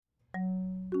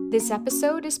This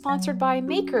episode is sponsored by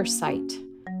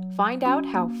MakerSite. Find out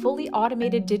how fully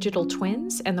automated digital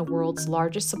twins and the world's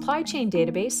largest supply chain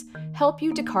database help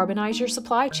you decarbonize your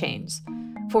supply chains.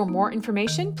 For more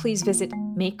information, please visit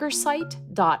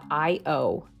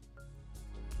makersite.io.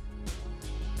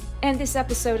 And this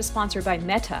episode is sponsored by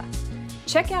Meta.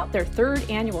 Check out their third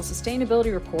annual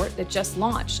sustainability report that just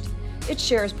launched. It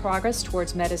shares progress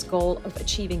towards Meta's goal of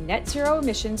achieving net zero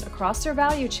emissions across their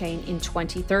value chain in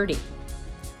 2030.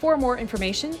 For more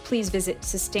information, please visit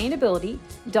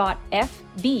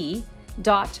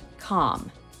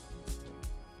sustainability.fb.com.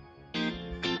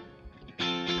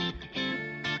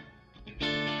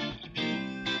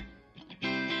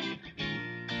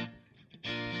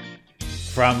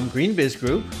 From GreenBiz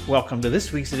Group, welcome to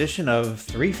this week's edition of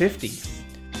 350.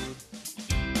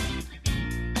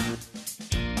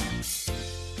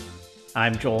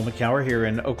 I'm Joel McCower here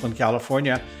in Oakland,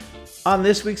 California. On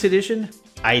this week's edition,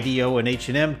 IDEO and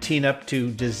H&M team up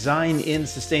to design in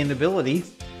sustainability,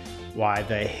 why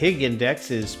the Higg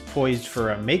Index is poised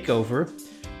for a makeover,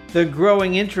 the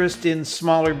growing interest in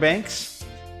smaller banks,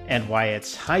 and why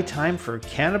it's high time for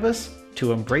cannabis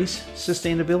to embrace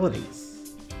sustainability.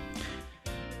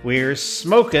 We're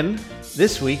smoking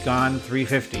this week on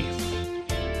 350.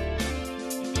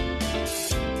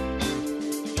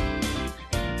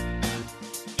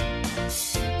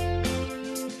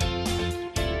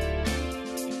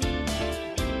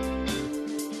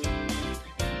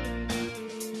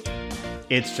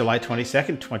 It's July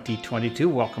 22nd, 2022.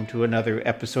 Welcome to another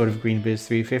episode of GreenBiz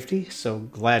 350. So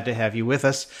glad to have you with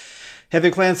us.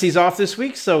 Heather Clancy's off this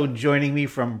week, so joining me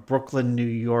from Brooklyn, New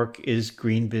York is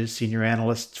GreenBiz Senior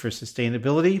Analyst for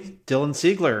Sustainability, Dylan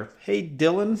Siegler. Hey,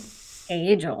 Dylan.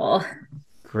 Hey, Joel.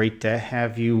 Great to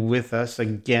have you with us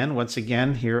once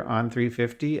again here on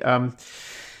 350.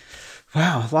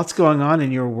 Wow, lots going on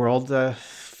in your world.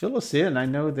 Fill us in. I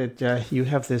know that you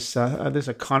have this, there's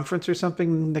a conference or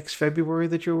something next February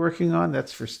that you're working on.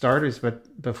 That's for starters,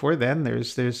 but before then,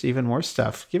 there's even more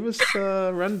stuff. Give us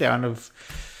a rundown of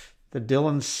the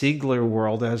Dylan Siegler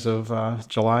world as of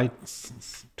July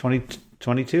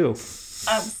 2022.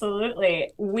 Absolutely.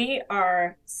 We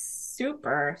are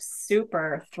super,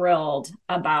 super thrilled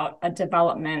about a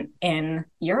development in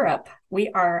Europe. We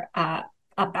are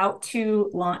about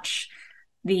to launch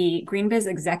the GreenBiz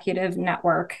Executive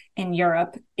Network in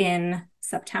Europe in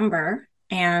September,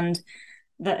 and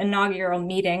the inaugural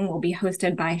meeting will be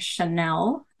hosted by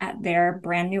Chanel at their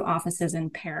brand new offices in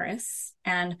Paris.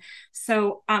 And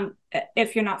so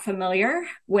if you're not familiar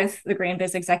with the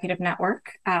GreenBiz Executive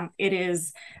Network, it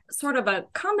is sort of a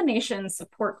combination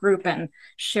support group and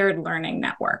shared learning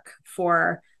network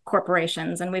for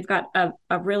corporations. And we've got a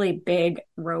really big,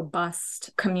 robust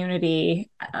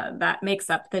community that makes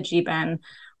up the GBEN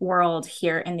world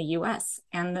here in the US.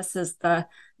 And this is the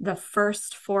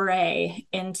first foray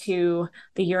into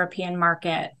the European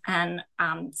market. And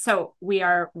so we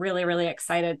are really, really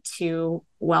excited to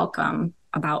welcome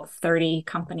about 30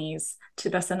 companies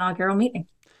to this inaugural meeting.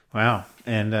 Wow.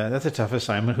 And that's a tough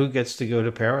assignment. Who gets to go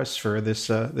to Paris for this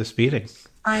meeting?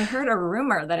 I heard a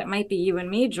rumor that it might be you and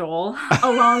me, Joel,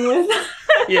 along with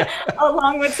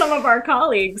along with some of our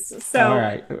colleagues. So all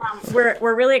right.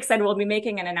 We're really excited. We'll be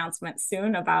making an announcement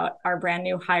soon about our brand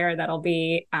new hire that'll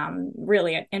be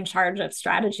really in charge of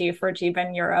strategy for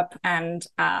GBEN Europe. And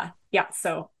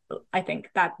so I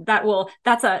think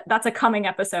that's a coming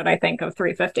episode, I think, of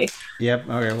 350. Yep.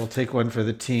 Okay, we'll take one for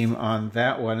the team on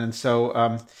that one. And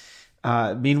so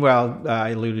meanwhile, I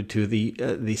alluded to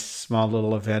the small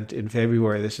little event in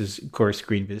February. This is, of course,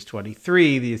 GreenBiz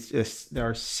 23,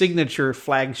 our signature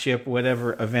flagship,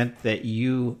 whatever event that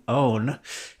you own.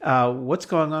 What's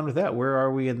going on with that? Where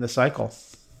are we in the cycle?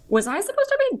 Was I supposed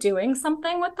to be doing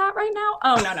something with that right now?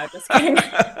 Oh, no, just kidding.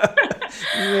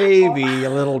 Maybe a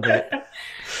little bit.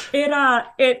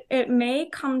 It may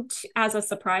come as a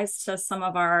surprise to some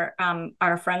of our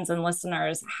friends and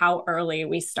listeners how early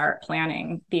we start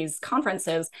planning these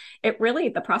conferences.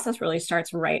 The process really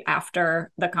starts right after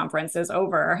the conference is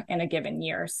over in a given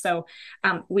year. So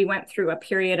we went through a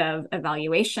period of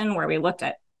evaluation where we looked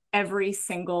at every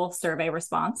single survey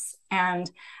response. And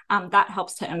that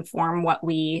helps to inform what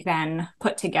we then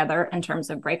put together in terms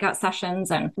of breakout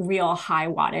sessions and real high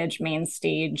wattage main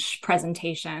stage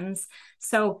presentations.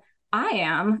 So I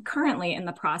am currently in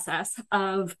the process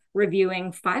of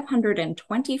reviewing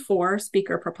 524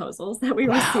 speaker proposals that we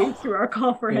received through our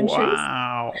call for entries.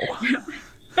 Wow.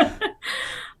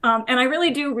 And I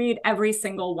really do read every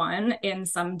single one in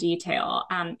some detail,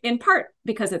 in part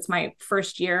because it's my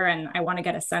first year and I want to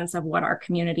get a sense of what our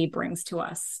community brings to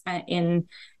us in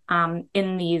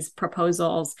in these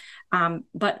proposals,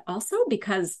 but also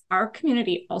because our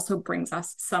community also brings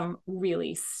us some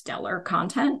really stellar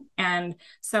content. And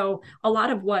so a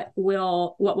lot of what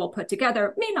we'll put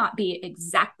together may not be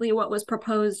exactly what was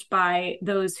proposed by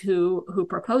those who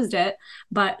proposed it,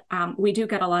 but we do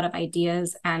get a lot of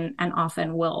ideas, and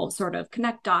often will sort of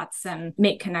connect dots and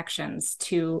make connections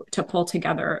to pull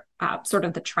together sort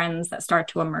of the trends that start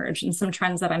to emerge. And some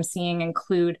trends that I'm seeing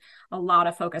include a lot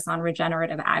of focus on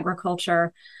regenerative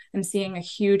agriculture. I'm seeing a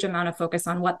huge amount of focus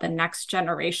on what the next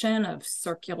generation of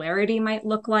circularity might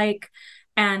look like.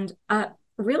 And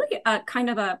really a kind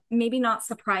of a, maybe not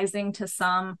surprising to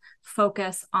some,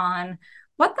 focus on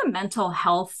what the mental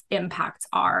health impacts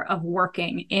are of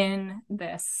working in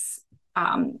this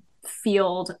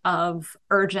field of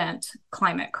urgent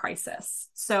climate crisis.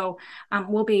 So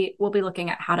we'll be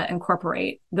looking at how to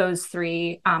incorporate those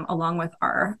three along with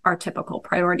our typical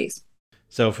priorities.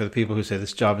 So for the people who say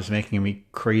this job is making me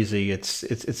crazy,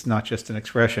 it's not just an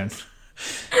expression.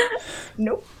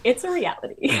 Nope, it's a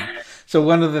reality. Yeah. So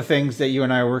one of the things that you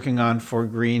and I are working on for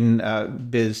Green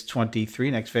Biz 23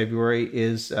 next February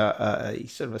is a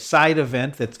sort of a side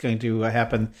event that's going to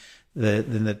happen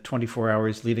in the 24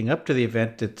 hours leading up to the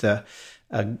event. It's a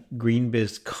Green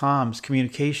Biz Comms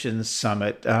Communications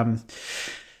Summit.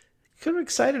 Kind of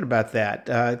excited about that,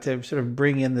 to sort of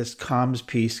bring in this comms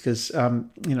piece, because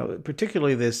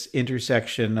particularly this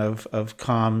intersection of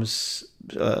comms,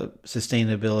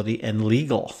 sustainability, and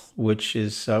legal, which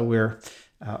is where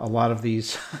a lot of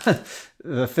these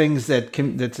the things that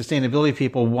sustainability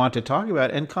people want to talk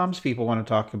about and comms people want to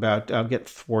talk about get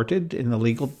thwarted in the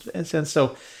legal sense.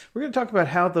 So we're going to talk about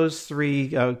how those three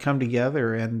come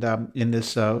together, and in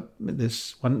this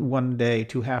one day,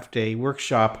 2.5-day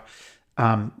workshop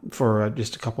for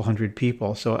just a couple hundred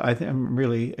people. So I'm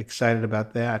really excited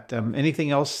about that.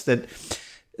 Anything else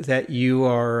that you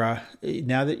are,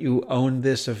 now that you own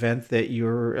this event, that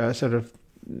you're sort of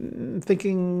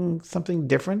thinking something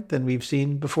different than we've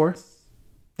seen before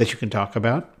that you can talk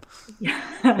about?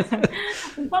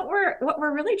 What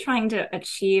we're really trying to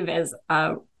achieve is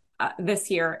this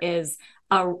year is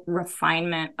a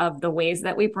refinement of the ways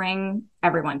that we bring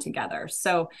everyone together.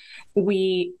 So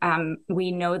we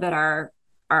know that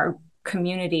our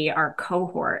community, our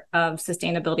cohort of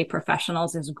sustainability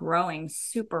professionals is growing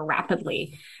super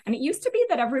rapidly. And it used to be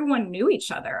that everyone knew each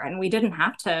other, and we didn't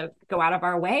have to go out of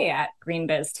our way at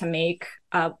GreenBiz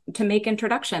to make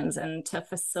introductions and to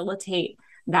facilitate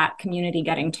that community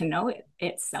getting to know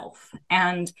itself.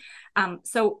 And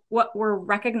so what we're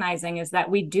recognizing is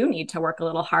that we do need to work a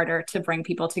little harder to bring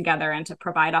people together and to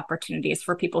provide opportunities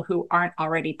for people who aren't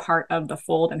already part of the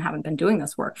fold and haven't been doing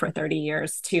this work for 30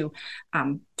 years to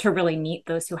really meet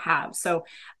those who have. So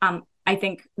I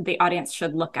think the audience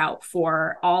should look out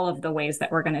for all of the ways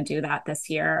that we're going to do that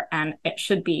this year. And it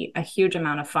should be a huge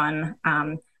amount of fun.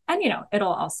 And,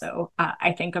 it'll also,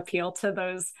 I think, appeal to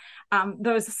those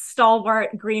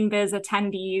stalwart GreenBiz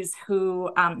attendees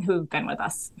who've been with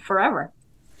us forever.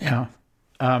 Yeah.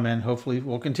 And hopefully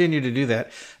we'll continue to do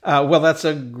that. Well, that's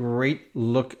a great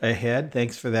look ahead.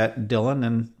 Thanks for that,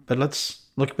 Dylan. But let's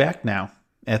look back now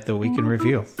at the week in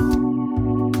review.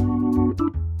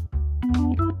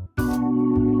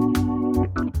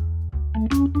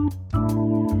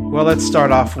 Well, let's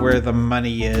start off where the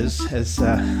money is, as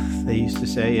they used to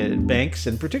say, at banks,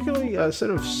 and particularly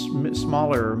sort of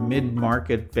smaller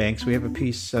mid-market banks. We have a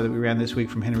piece that we ran this week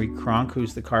from Honoree Kronk,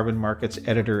 who's the carbon markets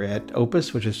editor at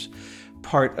Opus, which is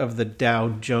part of the Dow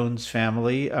Jones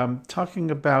family, talking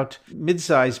about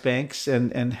mid-sized banks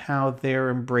and how they're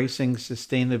embracing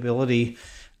sustainability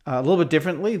a little bit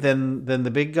differently than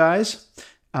the big guys.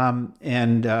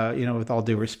 With all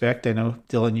due respect, I know,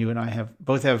 Dylan, you and I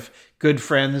both have good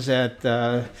friends at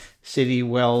Citi,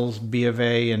 Wells, B of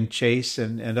A, and Chase,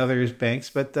 and others banks,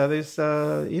 but there's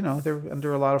they're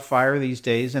under a lot of fire these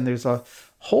days, and there's a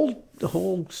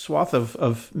whole swath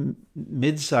of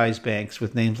mid-sized banks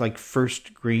with names like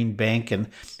First Green Bank and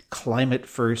Climate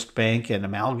First Bank and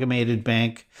Amalgamated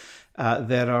Bank.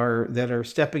 That are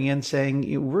stepping in,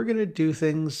 saying we're going to do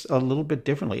things a little bit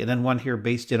differently. And then one here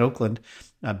based in Oakland,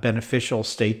 Beneficial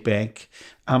State Bank.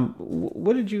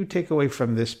 What did you take away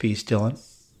from this piece, Dylan?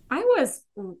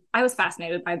 I was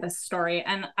fascinated by this story,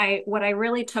 and what I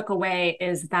really took away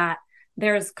is that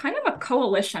there's kind of a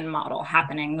coalition model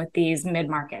happening with these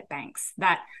mid-market banks,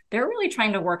 that they're really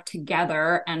trying to work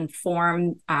together and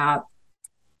form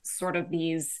sort of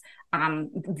these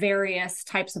various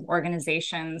types of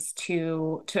organizations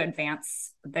to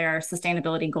advance their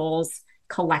sustainability goals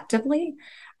collectively.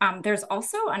 There's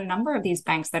also a number of these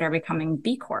banks that are becoming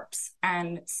B Corps.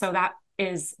 And so that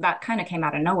that kind of came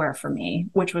out of nowhere for me,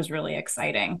 which was really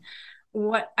exciting.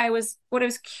 What I was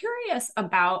curious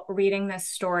about reading this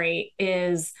story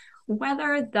is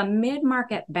whether the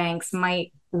mid-market banks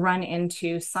might run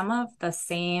into some of the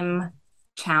same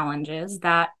challenges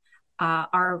that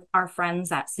our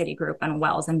friends at Citigroup and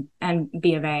Wells and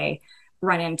B of A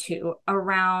run into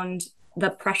around the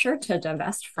pressure to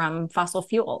divest from fossil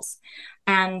fuels.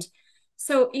 And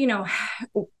so,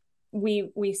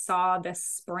 we saw this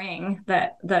spring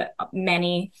that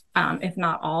many, if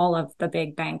not all, of the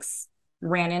big banks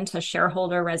ran into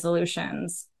shareholder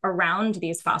resolutions around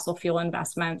these fossil fuel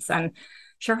investments, and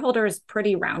shareholders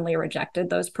pretty roundly rejected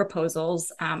those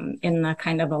proposals in the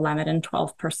kind of 11 and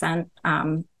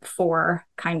 12% for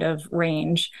kind of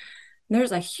range.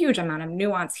 There's a huge amount of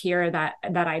nuance here that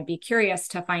I'd be curious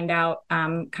to find out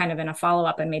kind of in a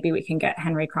follow-up, and maybe we can get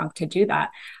Honoree Kwok to do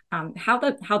that, how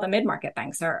the mid-market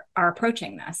banks are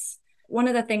approaching this. One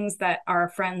of the things that our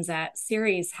friends at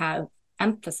Ceres have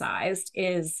emphasized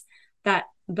is that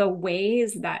the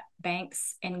ways that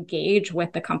banks engage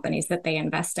with the companies that they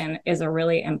invest in is a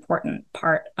really important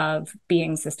part of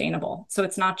being sustainable. So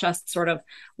it's not just sort of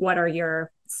what are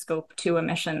your scope 2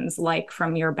 emissions like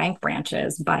from your bank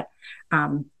branches, but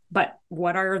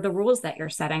what are the rules that you're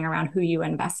setting around who you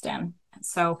invest in?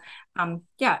 So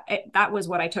that was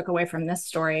what I took away from this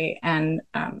story. And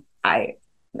I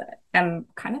am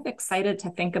kind of excited to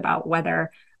think about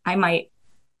whether I might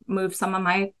move some of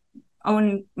my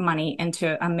own money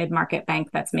into a mid-market bank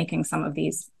that's making some of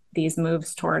these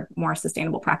moves toward more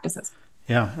sustainable practices.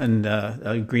 Yeah, and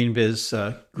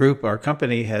GreenBiz Group, our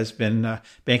company, has been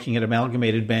banking at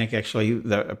Amalgamated Bank, actually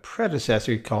a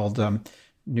predecessor called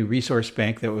New Resource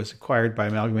Bank that was acquired by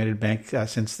Amalgamated Bank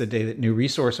since the day that New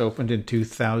Resource opened in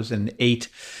 2008.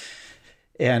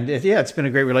 And it's been a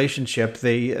great relationship.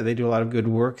 They do a lot of good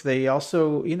work. They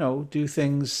also, do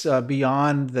things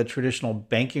beyond the traditional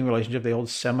banking relationship. They hold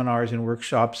seminars and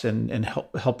workshops and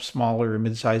help smaller and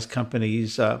mid-sized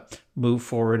companies move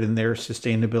forward in their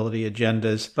sustainability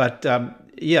agendas. But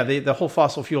the whole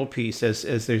fossil fuel piece,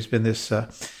 as there's been this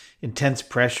intense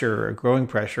pressure, growing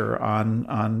pressure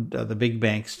on the big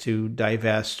banks to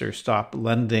divest or stop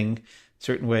lending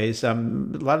certain ways. A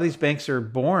lot of these banks are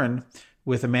born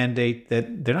with a mandate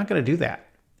that they're not going to do that.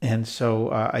 And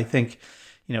so I think,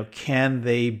 can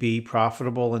they be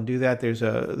profitable and do that? There's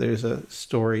a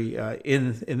story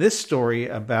in this story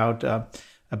about a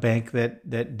bank that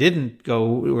didn't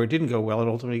go well. It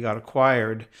ultimately got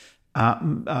acquired,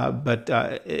 but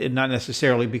not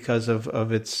necessarily because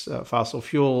of its fossil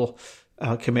fuel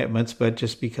commitments, but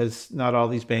just because not all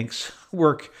these banks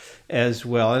work as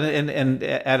well. And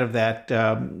out of that,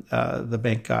 the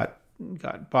bank got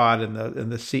bought,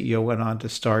 and the CEO went on to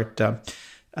start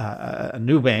a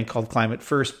new bank called Climate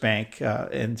First Bank,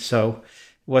 and so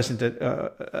it wasn't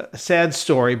a sad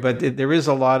story, but there is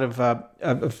a lot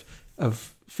of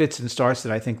fits and starts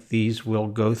that I think these will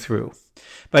go through.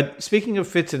 But speaking of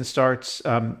fits and starts,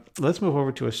 let's move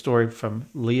over to a story from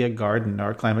Leah Garden,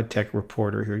 our climate tech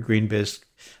reporter here at GreenBiz,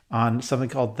 on something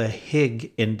called the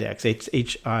HIG Index,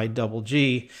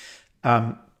 HIGG.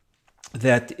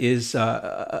 That is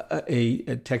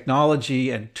a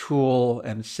technology and tool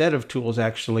and set of tools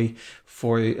actually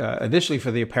for initially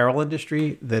for the apparel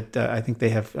industry that I think they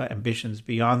have ambitions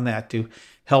beyond that to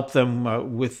help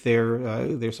them with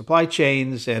their supply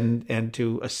chains and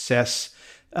to assess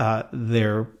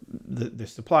their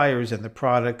suppliers and the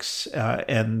products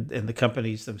and the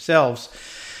companies themselves.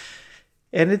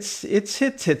 And it's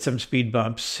hit some speed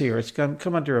bumps here. It's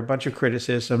come under a bunch of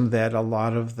criticism that a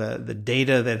lot of the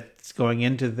data that's going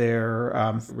into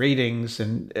their ratings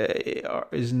and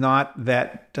is not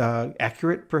that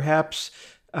accurate, has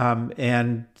some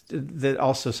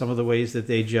of the ways that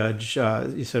they judge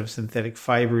sort of synthetic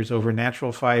fibers over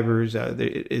natural fibers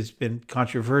has been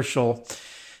controversial.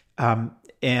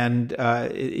 And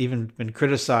even been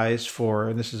criticized for,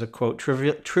 and this is a quote,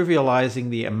 trivializing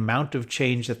the amount of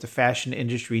change that the fashion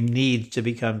industry needs to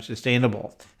become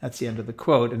sustainable. That's the end of the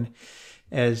quote. And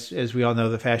as we all know,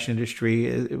 the fashion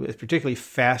industry, particularly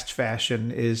fast fashion,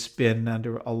 has been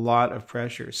under a lot of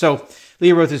pressure. So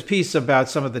Leah wrote this piece about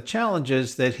some of the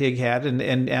challenges that HIG had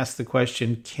and asked the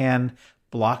question, can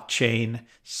blockchain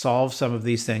solve some of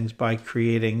these things by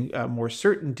creating more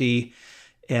certainty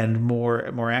and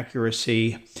more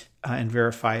accuracy and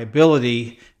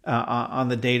verifiability on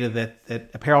the data that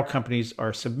apparel companies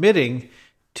are submitting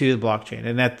to the blockchain.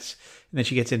 And then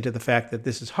she gets into the fact that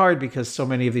this is hard because so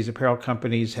many of these apparel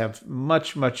companies have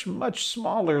much, much, much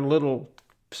smaller little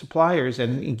suppliers,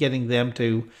 and getting them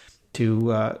to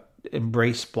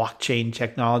embrace blockchain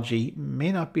technology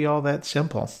may not be all that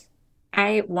simple.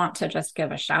 I want to just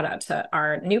give a shout out to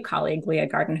our new colleague, Leah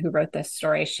Garden, who wrote this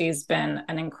story. She's been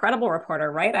an incredible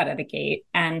reporter right out of the gate.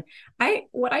 And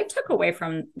what I took away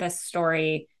from this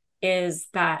story is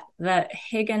that the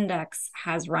Higg Index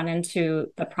has run into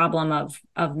the problem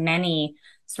of many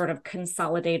sort of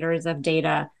consolidators of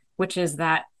data, which is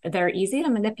that they're easy to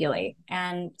manipulate.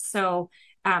 And so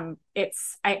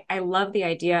I love the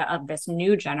idea of this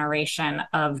new generation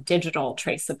of digital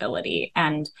traceability.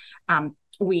 And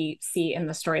we see in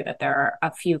the story that there are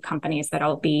a few companies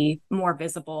that'll be more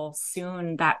visible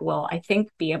soon that will, I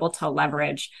think, be able to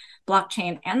leverage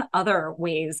blockchain and other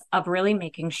ways of really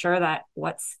making sure that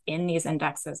what's in these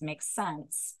indexes makes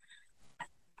sense.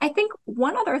 I think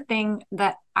one other thing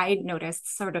that I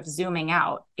noticed sort of zooming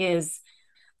out is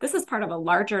this is part of a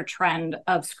larger trend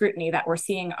of scrutiny that we're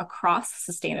seeing across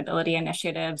sustainability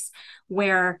initiatives,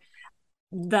 where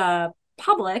the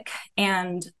public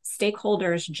and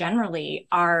stakeholders generally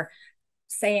are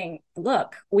saying,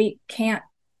 look, we can't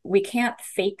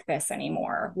fake this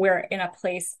anymore. We're in a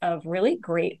place of really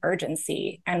great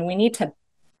urgency and we need to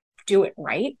do it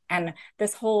right. And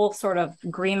this whole sort of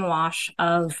greenwash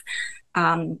of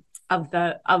the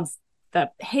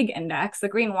Higg Index, the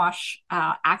greenwash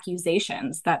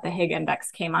accusations that the Higg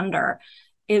Index came under,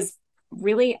 is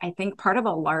really, I think, part of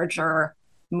a larger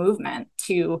movement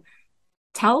to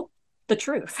tell the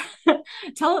truth,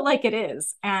 tell it like it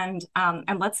is, and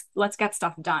let's get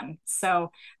stuff done.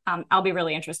 So I'll be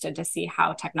really interested to see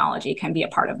how technology can be a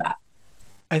part of that.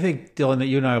 I think, Dylan, that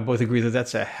you and I both agree that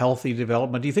that's a healthy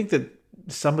development. Do you think that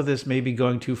some of this may be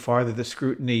going too far, that the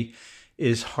scrutiny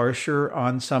is harsher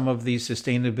on some of these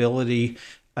sustainability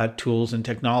tools and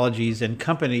technologies and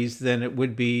companies than it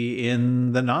would be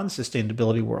in the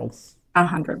non-sustainability world?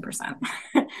 100%.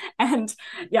 And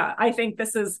yeah, I think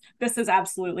this is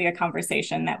absolutely a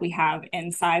conversation that we have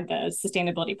inside the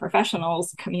sustainability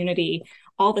professionals community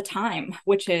all the time,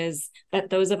 which is that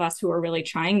those of us who are really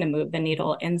trying to move the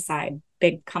needle inside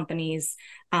big companies,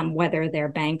 whether they're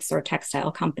banks or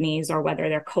textile companies, or whether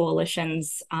they're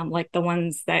coalitions like the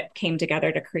ones that came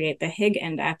together to create the Higg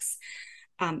Index,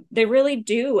 they really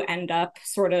do end up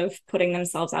sort of putting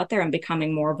themselves out there and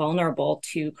becoming more vulnerable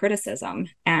to criticism.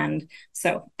 And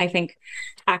so I think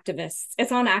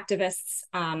it's on activists,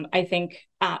 I think,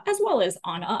 as well as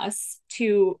on us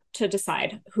to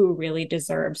decide who really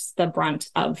deserves the brunt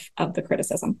of the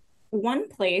criticism. One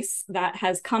place that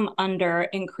has come under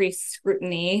increased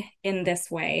scrutiny in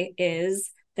this way is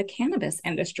the cannabis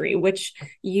industry, which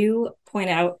you point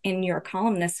out in your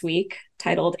column this week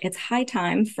titled, "It's High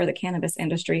Time for the Cannabis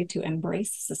Industry to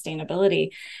Embrace Sustainability."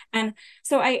 And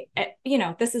so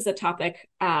this is a topic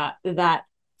that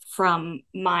from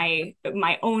my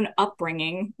own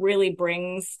upbringing really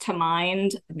brings to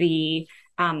mind the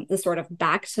sort of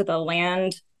back to the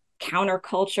land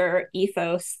counterculture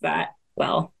ethos that,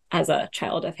 well, as a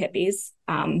child of hippies,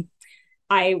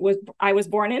 I was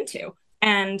born into.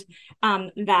 And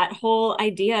that whole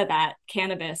idea that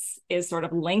cannabis is sort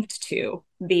of linked to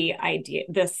the idea,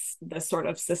 this sort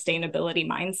of sustainability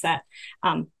mindset,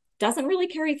 doesn't really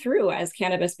carry through as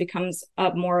cannabis becomes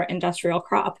a more industrial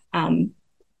crop. And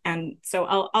so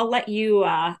I'll let you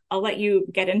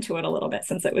get into it a little bit,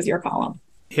 since it was your column.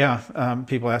 Yeah,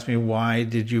 people ask me, why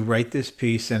did you write this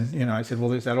piece? And, I said, well,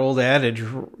 there's that old adage,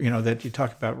 that you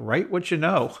talk about, write what you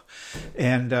know.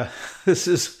 And this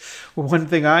is one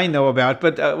thing I know about.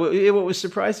 But what was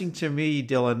surprising to me,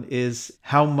 Dylan, is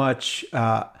how much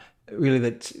really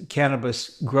that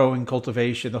cannabis growing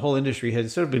cultivation, the whole industry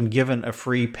has sort of been given a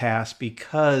free pass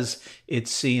because it's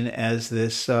seen as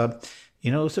this, sort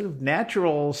of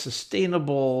natural,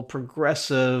 sustainable,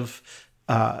 progressive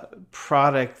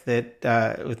product that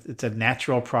it's a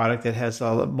natural product that has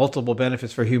multiple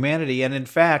benefits for humanity. And in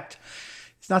fact,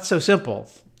 it's not so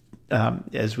simple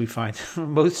as we find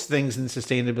most things in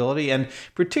sustainability. And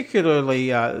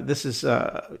particularly, this is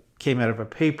came out of a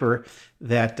paper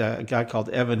that a guy called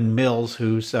Evan Mills,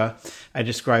 who's I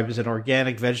described as an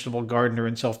organic vegetable gardener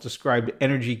and self-described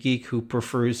energy geek who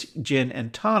prefers gin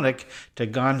and tonic to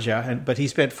ganja. But he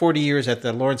spent 40 years at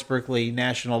the Lawrence Berkeley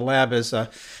National Lab as a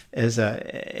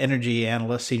energy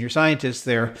analyst, senior scientist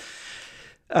there.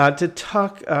 To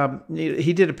talk,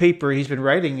 he did a paper. He's been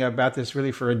writing about this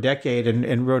really for a decade,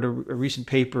 and wrote a recent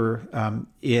paper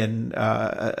in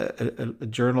a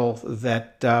journal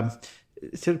that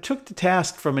sort of took the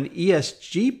task from an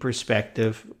ESG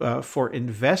perspective for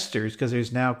investors, because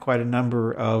there's now quite a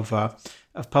number of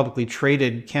publicly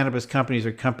traded cannabis companies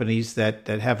or companies that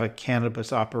have a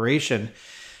cannabis operation,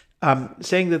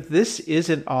 saying that this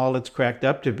isn't all it's cracked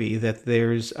up to be, that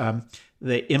there's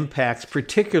the impacts,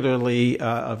 particularly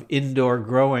of indoor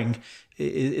growing,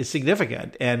 is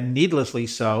significant, and needlessly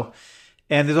so.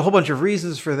 And there's a whole bunch of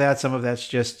reasons for that. Some of that's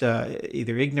just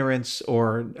either ignorance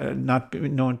or not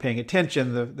no one paying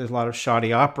attention. There's a lot of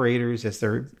shoddy operators, as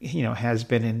there has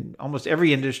been in almost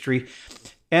every industry,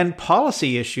 and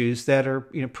policy issues that are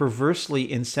perversely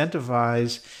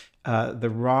incentivize the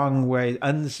wrong way,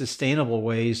 unsustainable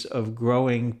ways of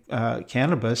growing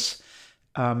cannabis.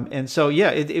 And so,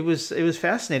 it was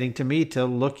fascinating to me to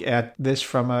look at this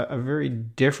from a very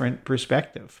different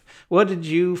perspective. What did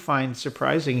you find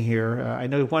surprising here? I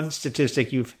know one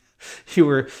statistic you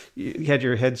had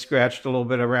your head scratched a little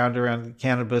bit around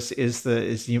cannabis is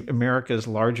America's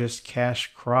largest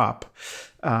cash crop.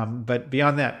 But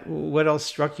beyond that, what else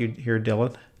struck you here,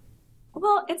 Dylan?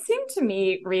 Well, it seemed to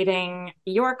me reading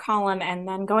your column and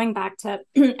then going back to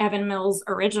Evan Mills'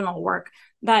 original work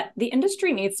that the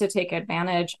industry needs to take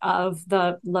advantage of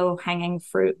the low-hanging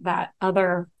fruit that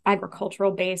other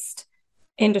agricultural-based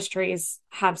industries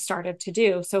have started to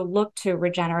do. So look to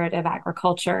regenerative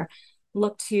agriculture,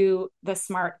 look to the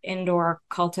smart indoor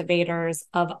cultivators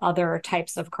of other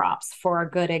types of crops for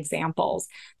good examples.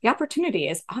 The opportunity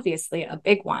is obviously a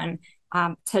big one.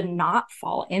 To not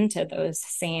fall into those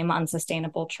same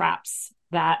unsustainable traps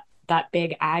that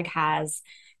big ag has.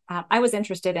 I was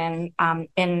interested in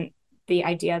the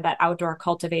idea that outdoor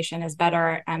cultivation is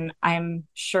better, and I'm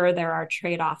sure there are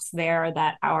trade-offs there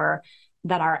that our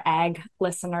ag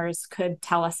listeners could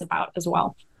tell us about as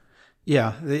well.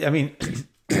 Yeah, I mean,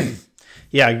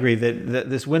 yeah, I agree that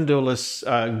this windowless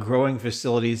growing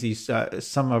facilities, these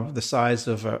some of the size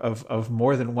of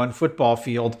more than one football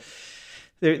field.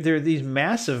 They're these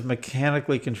massive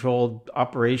mechanically controlled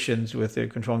operations with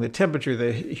controlling the temperature,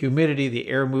 the humidity, the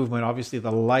air movement, obviously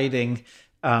the lighting.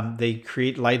 They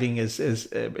create lighting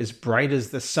as bright as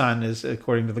the sun, is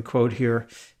according to the quote here.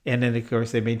 And then, of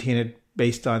course, they maintain it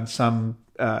based on some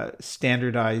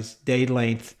standardized day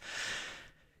length.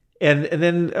 And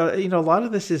then a lot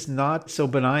of this is not so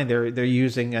benign. They're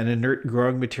using an inert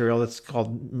growing material that's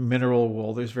called mineral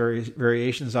wool. There's various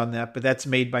variations on that, but that's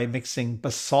made by mixing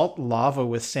basalt lava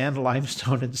with sand,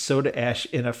 limestone, and soda ash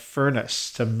in a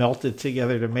furnace to melt it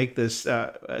together to make this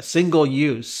single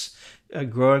use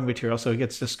growing material. So it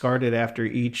gets discarded after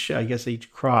each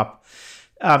crop.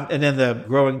 And then the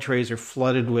growing trays are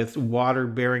flooded with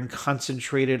water-bearing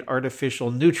concentrated artificial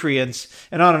nutrients,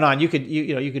 and on and on. You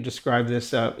could describe this,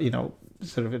 sort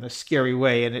of in a scary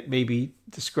way, and it may be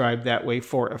described that way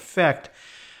for effect.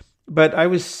 But I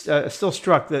was still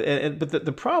struck that. But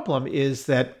the problem is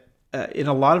that in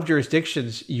a lot of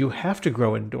jurisdictions, you have to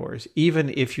grow indoors, even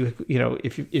if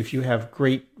if you have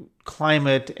great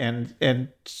climate and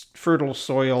fertile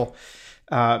soil.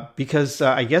 Because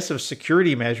I guess of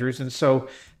security measures. And so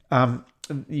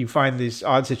you find these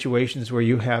odd situations where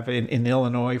you have in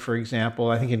Illinois, for example,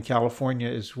 I think in California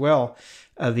as well,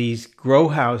 these grow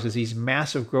houses, these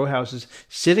massive grow houses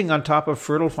sitting on top of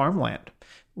fertile farmland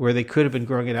where they could have been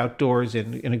growing it outdoors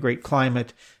in a great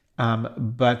climate,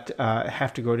 but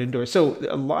have to grow it indoors. So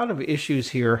a lot of issues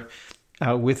here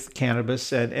with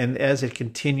cannabis. And as it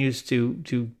continues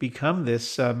to become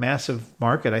this massive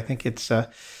market, I think it's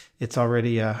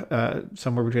already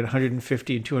somewhere between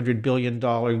 150 and $200 billion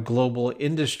global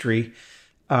industry.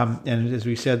 And as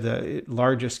we said, the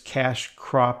largest cash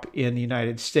crop in the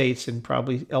United States and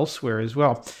probably elsewhere as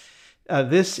well.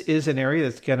 This is an area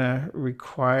that's going to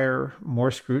require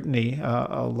more scrutiny.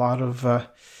 A lot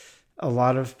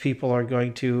of people are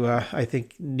going to, I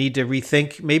think, need to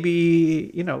rethink.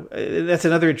 Maybe, that's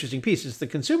another interesting piece. Is the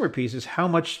consumer piece. Is how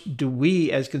much do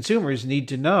we as consumers need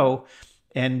to know?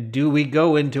 And do we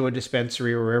go into a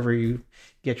dispensary or wherever you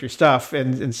get your stuff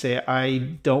and say, I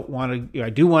do want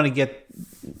to get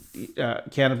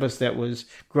cannabis that was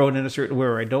grown in a certain way,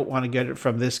 or I don't want to get it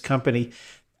from this company.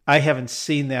 I haven't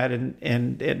seen that,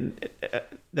 and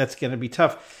that's going to be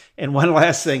tough. And one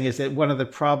last thing is that one of the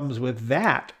problems with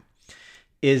that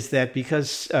is that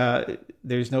because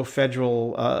there's no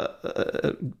federal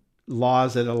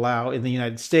laws that allow in the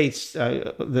United States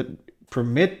that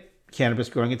permit cannabis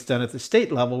growing, it's done at the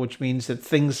state level, which means that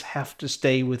things have to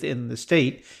stay within the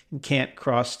state and can't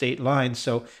cross state lines.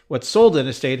 So what's sold in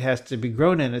a state has to be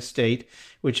grown in a state,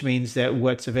 which means that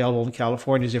what's available in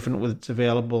California is different from what's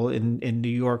available in New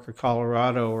York or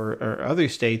Colorado or other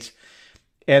states.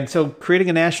 And so creating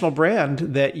a national brand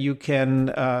that you can,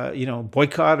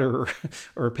 boycott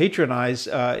or patronize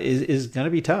is going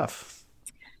to be tough.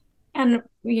 And,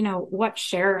 what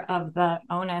share of the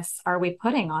onus are we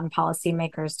putting on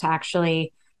policymakers to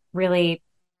actually really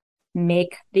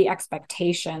make the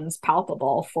expectations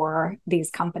palpable for these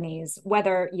companies,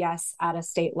 whether, yes, at a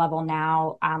state level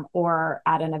now, or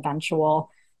at an eventual,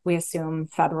 we assume,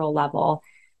 federal level.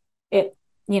 It,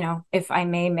 if I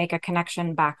may make a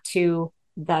connection back to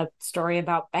the story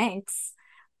about banks,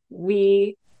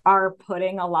 we are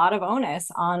putting a lot of onus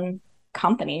on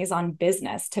companies, on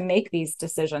business, to make these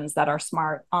decisions that are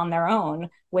smart on their own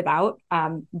without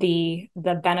the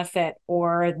benefit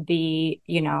or the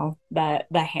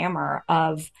hammer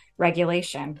of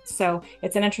regulation. So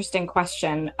it's an interesting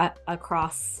question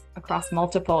across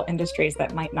multiple industries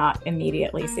that might not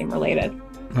immediately seem related.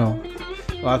 Well,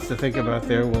 lots to think about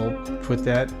there. We'll put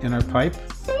that in our pipe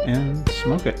and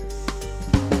smoke it.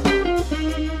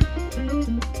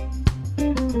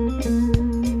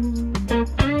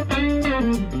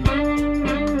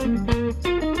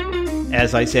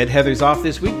 As I said, Heather's off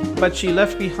this week, but she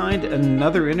left behind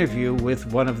another interview with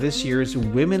one of this year's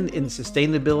Women in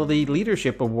Sustainability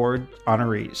Leadership Award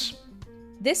honorees.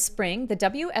 This spring, the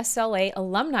WSLA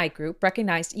alumni group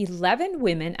recognized 11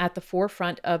 women at the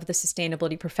forefront of the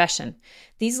sustainability profession.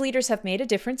 These leaders have made a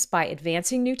difference by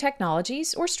advancing new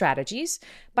technologies or strategies,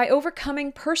 by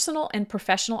overcoming personal and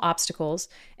professional obstacles,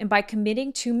 and by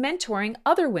committing to mentoring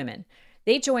other women.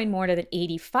 They join more than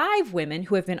 85 women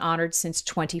who have been honored since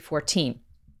 2014.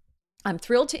 I'm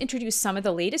thrilled to introduce some of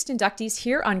the latest inductees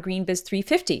here on GreenBiz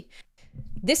 350.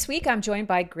 This week, I'm joined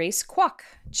by Grace Kwok,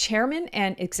 Chairman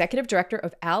and Executive Director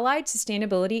of Allied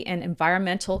Sustainability and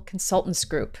Environmental Consultants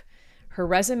Group. Her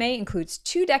resume includes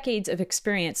 2 decades of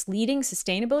experience leading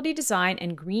sustainability design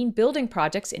and green building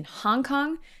projects in Hong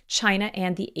Kong, China,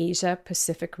 and the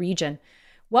Asia-Pacific region.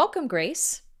 Welcome,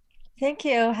 Grace. Thank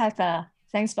you, Heather.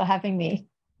 Thanks for having me.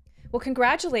 Well,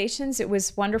 congratulations. It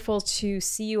was wonderful to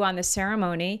see you on the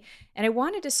ceremony. And I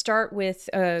wanted to start with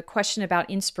a question about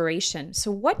inspiration. So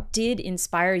what did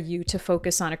inspire you to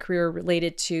focus on a career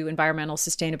related to environmental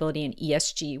sustainability and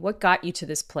ESG? What got you to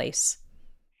this place?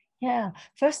 Yeah,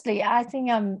 firstly, I think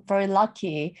I'm very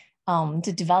lucky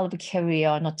to develop a career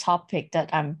on a topic that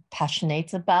I'm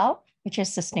passionate about, which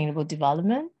is sustainable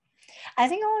development. I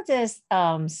think all this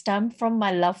stemmed from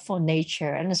my love for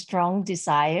nature and a strong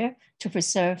desire to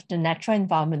preserve the natural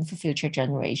environment for future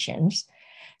generations.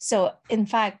 So in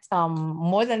fact,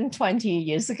 more than 20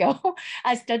 years ago,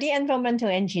 I studied environmental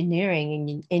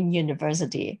engineering in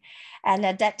university. And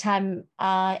at that time,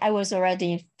 I was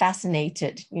already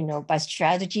fascinated, by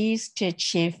strategies to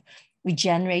achieve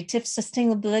regenerative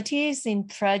sustainabilities in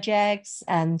projects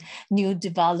and new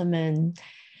development.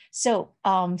 So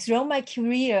throughout my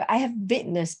career, I have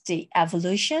witnessed the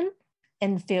evolution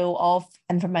in the field of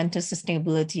environmental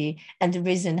sustainability and the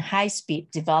recent high-speed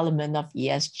development of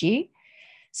ESG.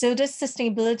 So the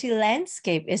sustainability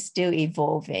landscape is still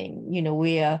evolving.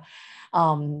 We are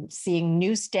seeing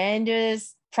new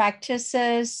standards,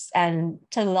 practices, and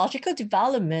technological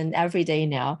development every day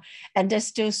now. And there's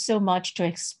still so much to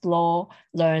explore,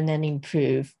 learn, and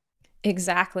improve.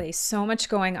 Exactly. So much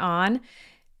going on.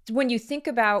 When you think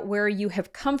about where you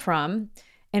have come from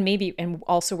and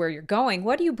also where you're going,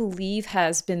 what do you believe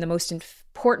has been the most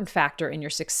important factor in your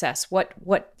success?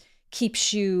 What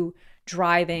keeps you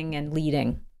driving and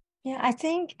leading? Yeah, I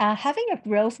think having a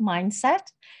growth mindset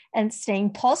and staying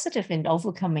positive in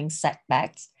overcoming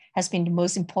setbacks has been the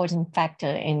most important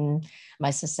factor in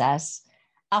my success.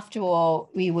 After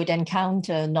all, we would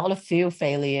encounter not a few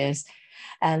failures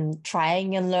and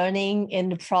trying and learning in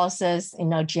the process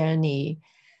in our journey.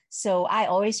 So I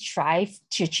always strive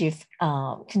to achieve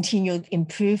continued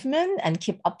improvement and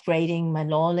keep upgrading my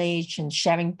knowledge and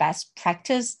sharing best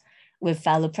practice with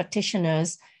fellow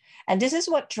practitioners. And this is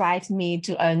what drives me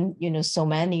to earn, so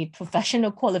many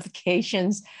professional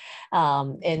qualifications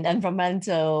in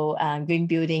environmental, green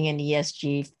building, and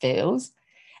ESG fields.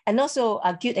 And also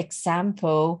a good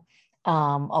example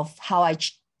of how I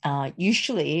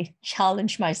usually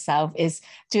challenge myself is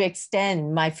to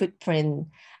extend my footprint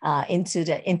into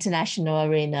the international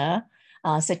arena,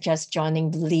 such as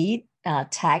joining the LEED,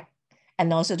 TAC,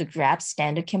 and also the GRAP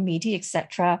Standard Committee,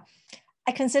 etc.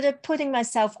 I consider putting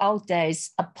myself out there is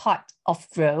a part of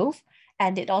growth,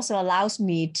 and it also allows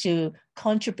me to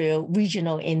contribute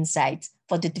regional insights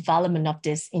for the development of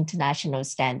these international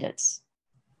standards.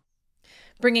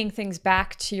 Bringing things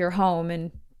back to your home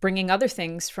and bringing other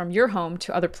things from your home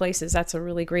to other places, that's a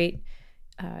really great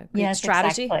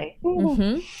strategy. Exactly.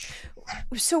 Mm-hmm.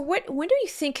 So when do you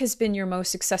think has been your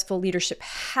most successful leadership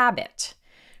habit?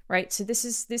 Right. So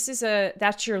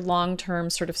that's your long-term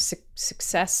sort of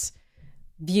success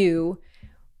view.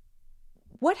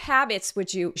 What habits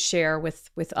would you share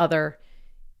with other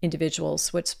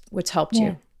individuals? What's helped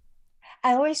you?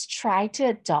 I always try to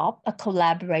adopt a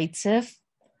collaborative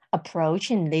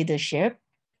approach in leadership.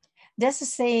 There's a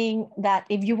saying that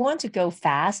if you want to go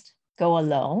fast, go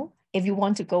alone. If you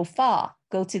want to go far,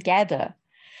 go together.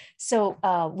 So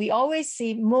we always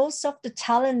see most of the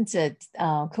talented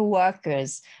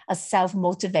co-workers are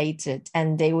self-motivated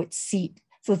and they would seek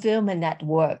fulfillment at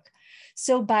work.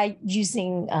 So by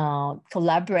using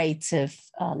collaborative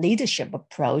leadership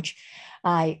approach,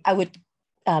 I would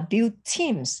build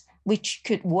teams which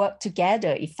could work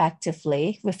together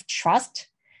effectively with trust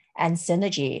and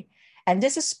synergy. And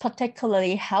this is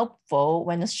particularly helpful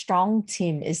when a strong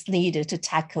team is needed to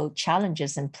tackle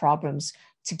challenges and problems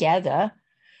together.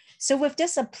 So with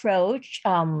this approach,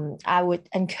 I would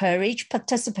encourage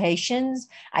participation,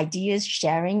 ideas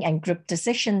sharing, and group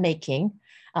decision-making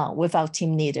with our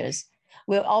team leaders.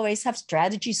 We'll always have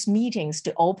strategies meetings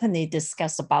to openly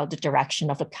discuss about the direction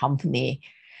of the company.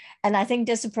 And I think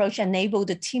this approach enables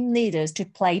the team leaders to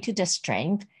play to their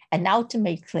strength and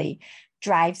ultimately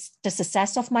drives the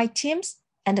success of my teams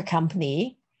and the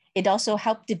company. It also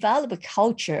helps develop a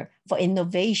culture for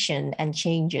innovation and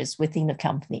changes within the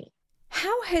company.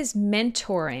 How has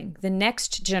mentoring the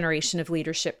next generation of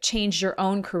leadership changed your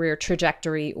own career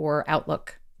trajectory or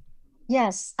outlook?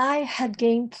 Yes, I had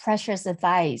gained precious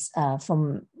advice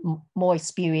from more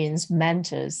experienced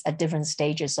mentors at different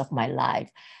stages of my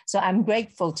life. So I'm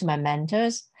grateful to my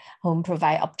mentors whom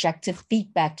provide objective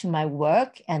feedback to my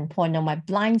work and point out my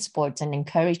blind spots and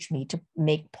encourage me to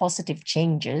make positive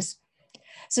changes.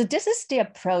 So this is the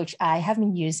approach I have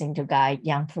been using to guide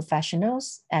young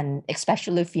professionals and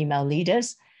especially female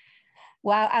leaders.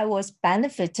 While I was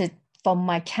benefited from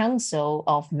my council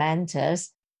of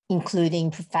mentors,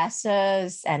 including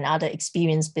professors and other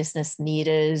experienced business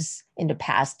leaders in the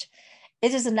past,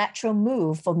 it is a natural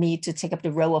move for me to take up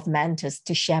the role of mentors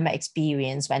to share my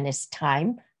experience when it's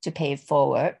time to pay it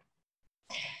forward.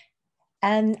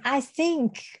 And I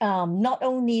think not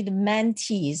only the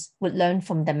mentees would learn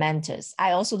from the mentors,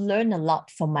 I also learn a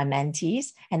lot from my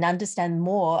mentees and understand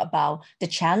more about the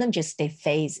challenges they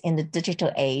face in the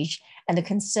digital age and the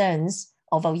concerns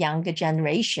of a younger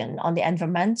generation on the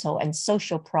environmental and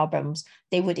social problems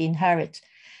they would inherit.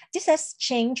 This has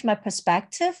changed my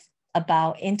perspective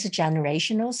about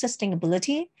intergenerational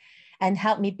sustainability and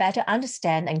helped me better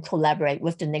understand and collaborate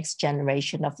with the next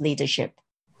generation of leadership.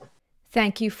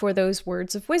 Thank you for those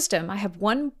words of wisdom. I have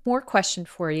one more question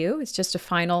for you. It's just a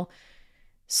final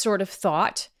sort of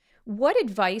thought. What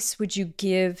advice would you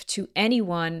give to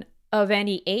anyone of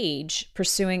any age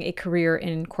pursuing a career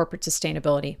in corporate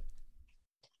sustainability?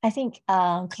 I think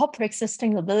corporate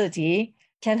sustainability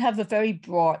can have a very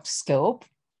broad scope.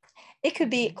 It could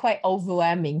be quite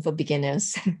overwhelming for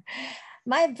beginners.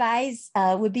 My advice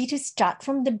would be to start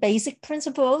from the basic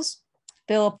principles,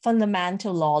 build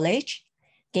fundamental knowledge,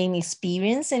 gain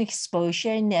experience and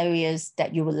exposure in areas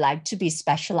that you would like to be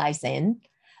specialized in,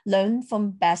 learn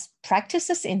from best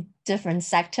practices in different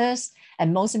sectors,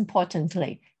 and most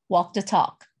importantly, walk the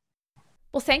talk.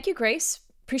 Well, thank you, Grace.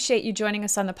 Appreciate you joining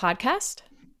us on the podcast.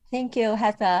 Thank you,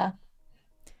 Heather.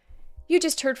 You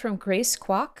just heard from Grace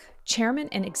Kwok, Chairman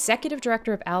and Executive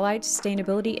Director of Allied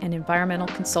Sustainability and Environmental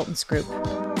Consultants Group.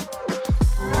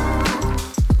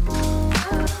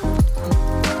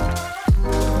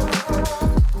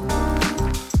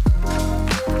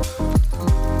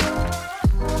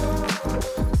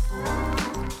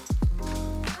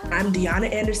 I'm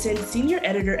Deanna Anderson, Senior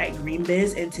Editor at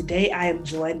GreenBiz, and today I am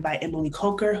joined by Emily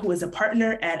Coker, who is a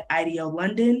partner at IDEO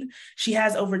London. She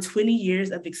has over 20 years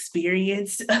of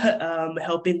experience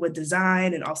helping with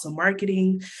design and also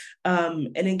marketing.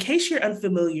 And in case you're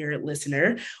unfamiliar,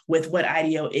 listener, with what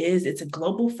IDEO is, it's a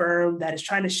global firm that is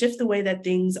trying to shift the way that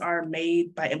things are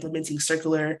made by implementing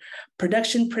circular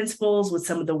production principles with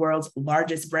some of the world's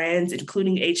largest brands,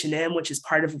 including H&M, which is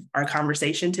part of our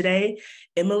conversation today.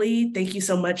 Emily, thank you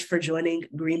so much for joining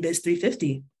GreenBiz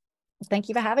 350. Thank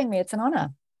you for having me. It's an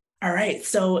honor. All right.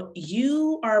 So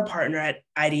you are a partner at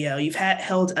IDEO. You've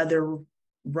held other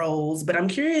roles, but I'm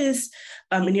curious,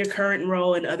 in your current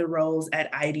role and other roles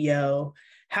at IDEO,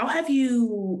 how have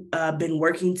you been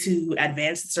working to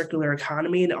advance the circular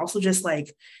economy and also just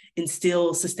like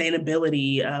instill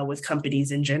sustainability with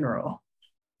companies in general?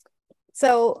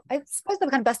 So I suppose the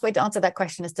kind of best way to answer that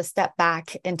question is to step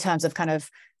back in terms of kind of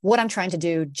what I'm trying to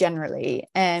do generally.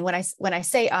 And when I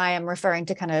say I am referring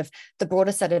to kind of the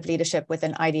broader set of leadership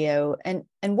within IDEO. And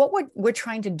what we're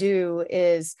trying to do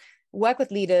is work with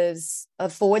leaders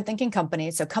of forward-thinking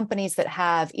companies. So companies that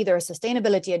have either a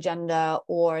sustainability agenda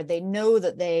or they know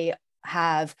that they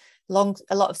have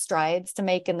a lot of strides to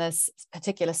make in this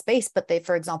particular space, but they,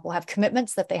 for example, have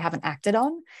commitments that they haven't acted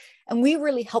on. And we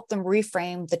really help them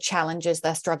reframe the challenges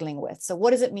they're struggling with. So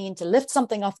what does it mean to lift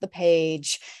something off the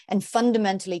page and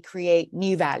fundamentally create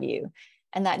new value?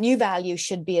 And that new value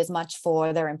should be as much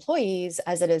for their employees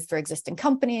as it is for existing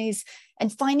companies,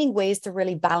 and finding ways to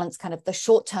really balance kind of the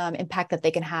short-term impact that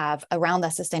they can have around their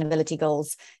sustainability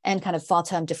goals and kind of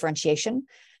far-term differentiation.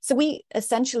 So we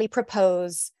essentially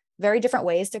propose very different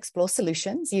ways to explore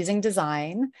solutions using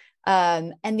design.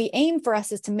 And the aim for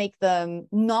us is to make them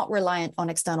not reliant on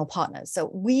external partners.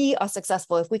 So we are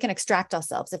successful if we can extract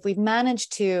ourselves, if we've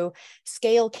managed to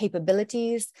scale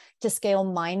capabilities, to scale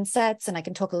mindsets. And I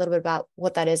can talk a little bit about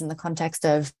what that is in the context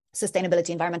of sustainability,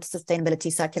 environmental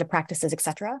sustainability, circular practices, et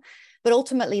cetera. But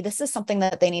ultimately, this is something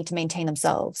that they need to maintain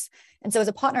themselves. And so as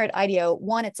a partner at IDEO,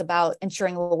 one, it's about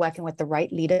ensuring we're working with the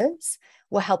right leaders.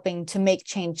 We're helping to make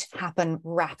change happen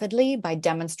rapidly by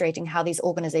demonstrating how these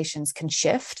organizations can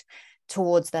shift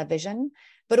towards their vision.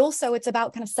 But also it's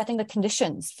about kind of setting the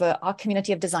conditions for our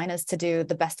community of designers to do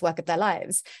the best work of their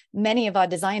lives. Many of our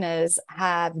designers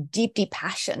have deep, deep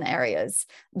passion areas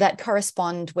that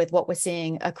correspond with what we're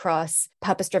seeing across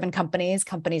purpose-driven companies,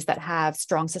 companies that have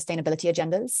strong sustainability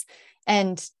agendas.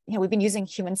 And we've been using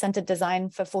human-centered design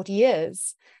for 40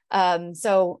 years.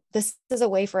 So this is a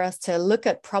way for us to look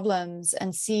at problems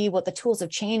and see what the tools of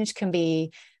change can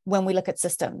be when we look at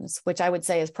systems, which I would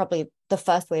say is probably the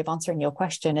first way of answering your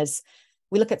question. Is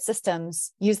we look at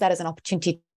systems, use that as an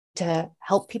opportunity to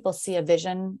help people see a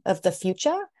vision of the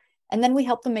future. And then we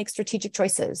help them make strategic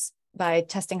choices by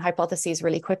testing hypotheses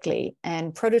really quickly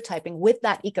and prototyping with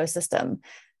that ecosystem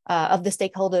of the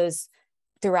stakeholders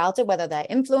throughout it, whether they're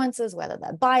influencers, whether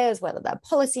they're buyers, whether they're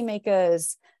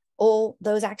policymakers, or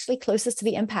those actually closest to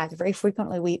the impact. Very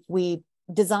frequently, we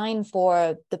design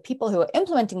for the people who are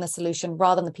implementing the solution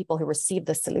rather than the people who receive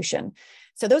the solution.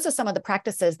 So those are some of the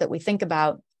practices that we think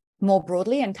about more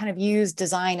broadly, and kind of use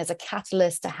design as a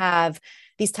catalyst to have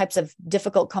these types of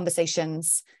difficult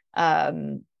conversations,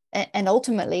 and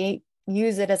ultimately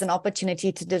use it as an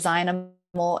opportunity to design a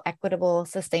more equitable,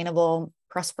 sustainable,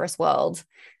 prosperous world.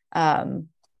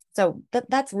 So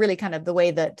that's really kind of the way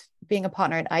that being a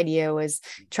partner at IDEO is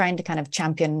trying to kind of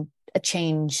champion a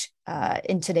change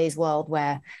in today's world,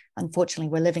 where unfortunately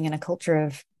we're living in a culture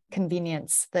of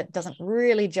convenience that doesn't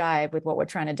really jive with what we're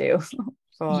trying to do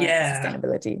for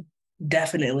sustainability.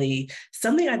 Definitely.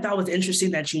 Something I thought was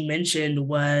interesting that you mentioned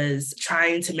was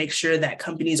trying to make sure that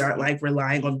companies aren't like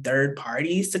relying on third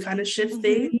parties to kind of shift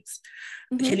things.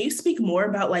 Can you speak more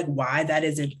about like why that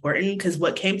is important? Because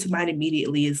what came to mind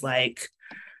immediately is like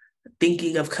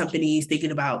thinking of companies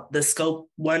thinking about the scope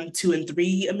 1, 2, and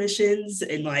 3 emissions,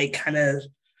 and like kind of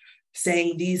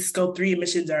saying these scope 3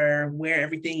 emissions are where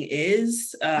everything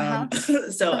is.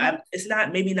 It's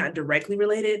maybe not directly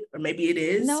related, or maybe it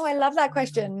is. No, I love that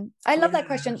question. I love that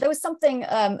question. There was something,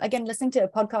 again, listening to a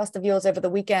podcast of yours over the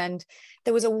weekend,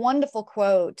 there was a wonderful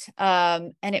quote,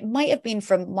 and it might have been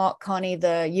from Mark Carney,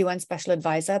 the UN Special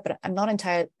Advisor, but I'm not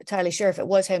entirely sure if it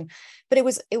was him. But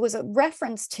it was a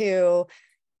reference to,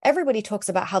 everybody talks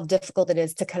about how difficult it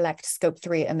is to collect scope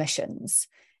 3 emissions.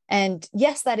 And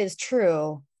yes, that is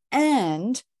true.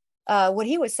 And what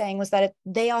he was saying was that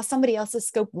they are somebody else's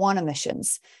scope 1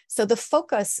 emissions. So the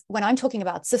focus, when I'm talking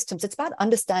about systems, it's about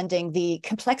understanding the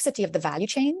complexity of the value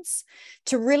chains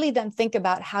to really then think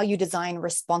about how you design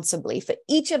responsibly for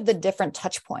each of the different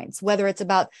touch points, whether it's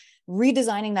about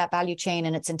redesigning that value chain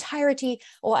in its entirety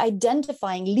or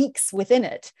identifying leaks within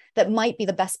it that might be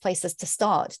the best places to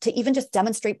start to even just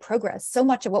demonstrate progress. So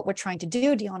much of what we're trying to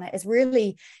do, Deanna, is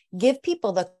really give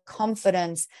people the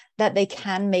confidence that they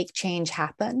can make change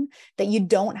happen, that you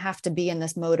don't have to be in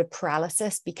this mode of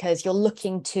paralysis because you're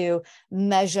looking to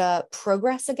measure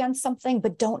progress against something,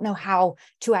 but don't know how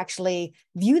to actually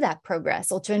view that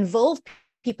progress or to involve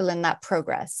people in that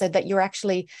progress, so that you're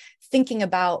actually thinking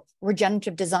about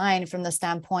regenerative design from the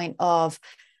standpoint of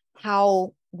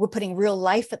how we're putting real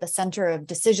life at the center of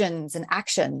decisions and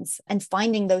actions, and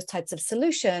finding those types of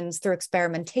solutions through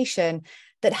experimentation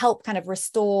that help kind of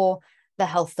restore the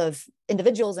health of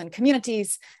individuals and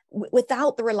communities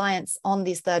without the reliance on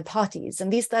these third parties.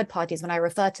 And these third parties, when I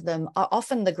refer to them, are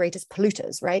often the greatest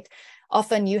polluters, right?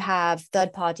 Often you have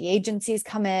third-party agencies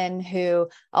come in who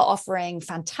are offering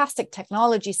fantastic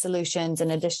technology solutions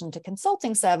in addition to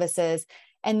consulting services,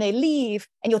 and they leave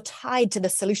and you're tied to the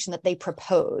solution that they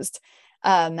proposed.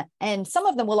 And some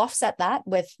of them will offset that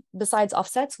with, besides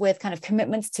offsets, with kind of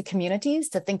commitments to communities,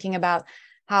 to thinking about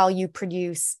how you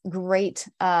produce great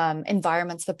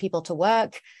environments for people to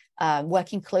work,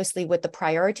 working closely with the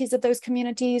priorities of those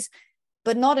communities.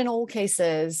 but not in all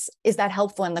cases is that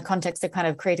helpful in the context of kind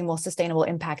of creating more sustainable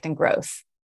impact and growth.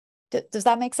 Does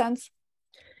that make sense?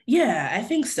 Yeah, I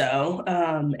think so.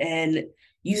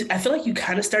 I feel like you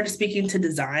kind of started speaking to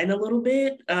design a little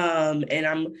bit. And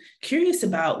I'm curious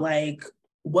about like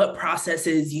what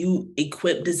processes you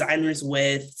equip designers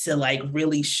with to like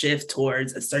really shift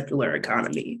towards a circular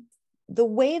economy. The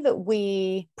way that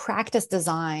we practice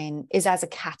design is as a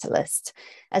catalyst,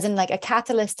 as in like a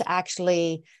catalyst to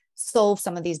actually solve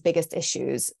some of these biggest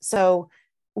issues. So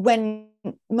when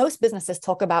most businesses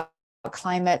talk about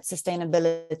climate,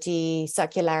 sustainability,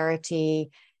 circularity,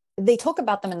 they talk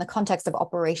about them in the context of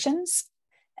operations.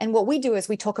 And what we do is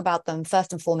we talk about them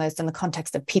first and foremost in the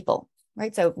context of people,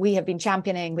 right? So we've been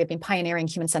pioneering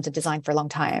human-centered design for a long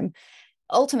time.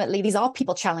 Ultimately, these are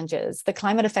people challenges. The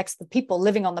climate affects the people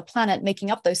living on the planet,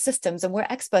 making up those systems, and we're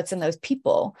experts in those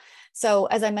people. So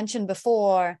as I mentioned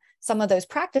before, some of those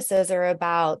practices are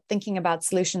about thinking about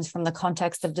solutions from the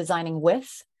context of designing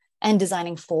with and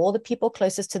designing for the people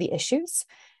closest to the issues,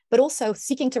 but also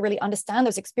seeking to really understand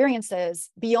those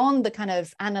experiences beyond the kind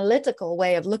of analytical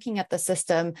way of looking at the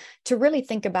system to really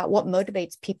think about what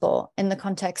motivates people in the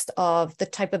context of the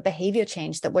type of behavior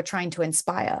change that we're trying to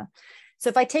inspire. So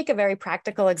if I take a very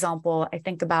practical example, I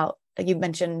think about, you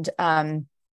mentioned in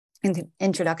the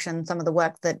introduction, some of the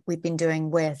work that we've been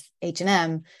doing with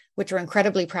H&M, which we're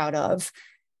incredibly proud of.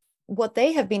 What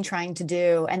they have been trying to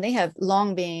do, and they have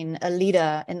long been a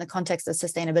leader in the context of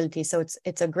sustainability, so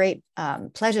it's a great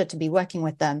pleasure to be working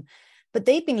with them, but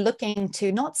they've been looking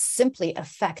to not simply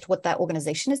affect what that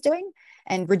organization is doing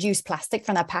and reduce plastic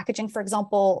from their packaging, for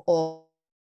example,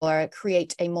 or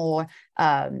create a more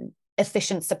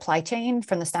efficient supply chain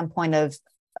from the standpoint of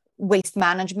waste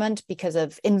management because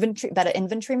of better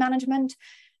inventory management,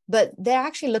 but they're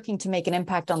actually looking to make an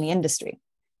impact on the industry.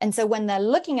 And so when they're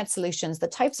looking at solutions, the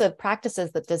types of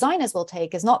practices that designers will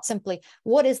take is not simply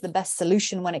what is the best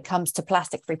solution when it comes to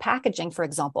plastic-free packaging, for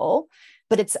example,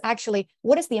 but it's actually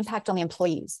what is the impact on the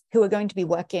employees who are going to be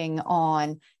working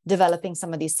on developing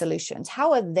some of these solutions?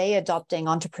 How are they adopting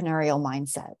entrepreneurial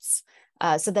mindsets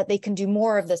so that they can do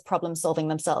more of this problem solving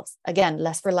themselves? Again,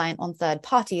 less reliant on third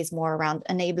parties, more around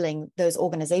enabling those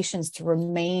organizations to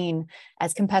remain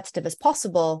as competitive as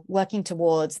possible, working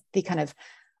towards the kind of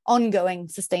ongoing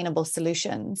sustainable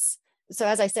solutions. So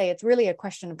as I say, it's really a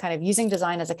question of kind of using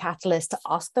design as a catalyst to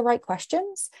ask the right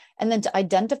questions and then to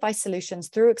identify solutions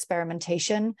through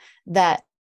experimentation that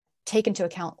take into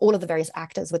account all of the various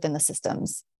actors within the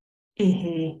systems.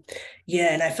 Mm-hmm.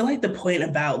 Yeah, and I feel like the point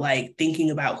about like thinking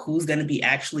about who's going to be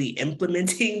actually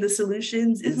implementing the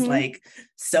solutions is like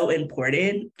so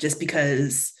important, just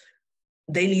because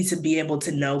they need to be able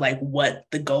to know like what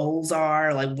the goals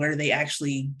are, like what are they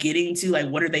actually getting to, like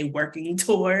what are they working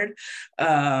toward.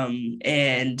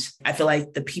 And I feel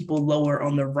like the people lower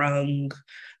on the rung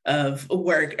of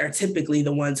work are typically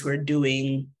the ones who are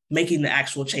making the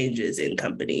actual changes in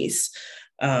companies.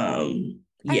 I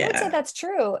would say that's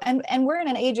true. And we're in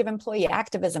an age of employee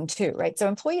activism too, right? So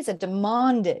employees are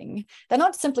demanding, they're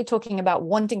not simply talking about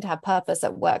wanting to have purpose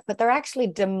at work, but they're actually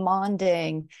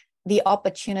demanding the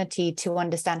opportunity to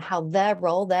understand how their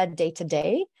role, their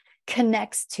day-to-day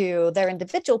connects to their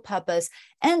individual purpose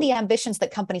and the ambitions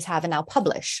that companies have and now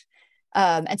publish.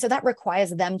 And so that requires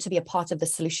them to be a part of the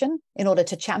solution in order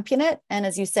to champion it. And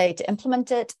as you say, to implement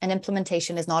it, and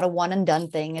implementation is not a one and done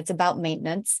thing. It's about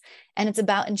maintenance. And it's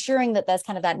about ensuring that there's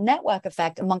kind of that network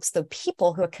effect amongst the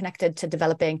people who are connected to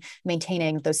developing,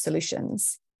 maintaining those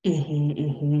solutions.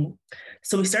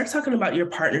 So we started talking about your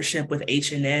partnership with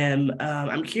H&M.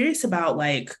 I'm curious about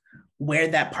like where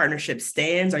that partnership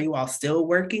stands. Are you all still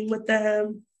working with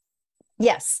them?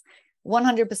 Yes,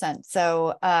 100%.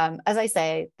 So as I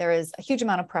say, there is a huge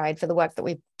amount of pride for the work that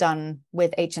we've done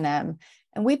with H&M.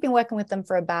 And we've been working with them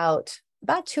for about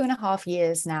 2.5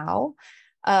 years now.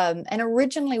 And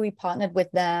originally we partnered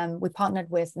with them. We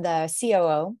partnered with the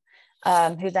COO,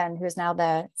 who is now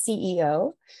the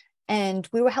CEO. And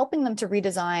we were helping them to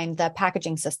redesign their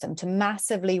packaging system to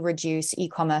massively reduce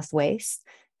e-commerce waste.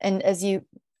 And as you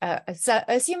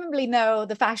assumably know,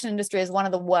 the fashion industry is one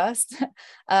of the worst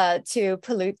to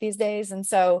pollute these days. And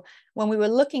so when we were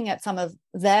looking at some of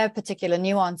their particular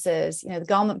nuances, the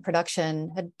garment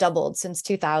production had doubled since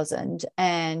 2000,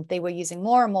 and they were using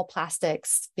more and more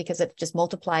plastics because it just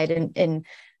multiplied in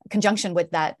conjunction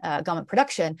with that garment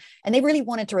production. And they really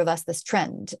wanted to reverse this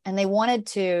trend. And they wanted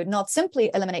to not simply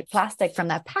eliminate plastic from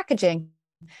that packaging,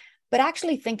 but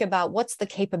actually think about what's the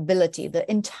capability, the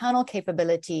internal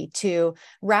capability to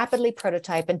rapidly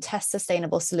prototype and test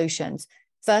sustainable solutions,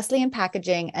 firstly in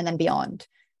packaging and then beyond.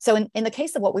 So in the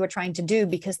case of what we were trying to do,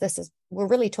 because we're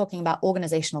really talking about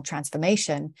organizational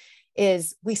transformation,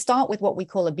 is we start with what we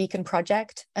call a beacon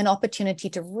project, an opportunity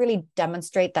to really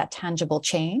demonstrate that tangible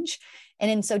change.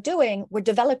 And in so doing, we're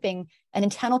developing an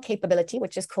internal capability,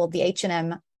 which is called the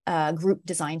H&M Group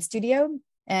Design Studio.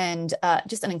 And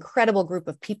just an incredible group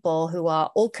of people who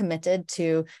are all committed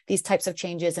to these types of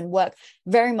changes and work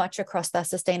very much across their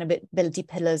sustainability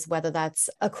pillars, whether that's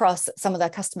across some of their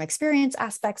customer experience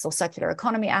aspects or circular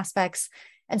economy aspects.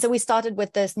 And so we started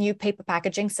with this new paper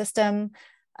packaging system,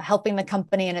 helping the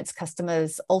company and its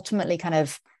customers ultimately kind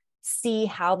of see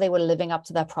how they were living up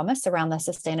to their promise around their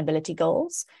sustainability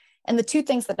goals. And the two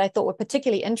things that I thought were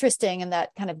particularly interesting and that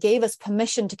kind of gave us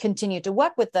permission to continue to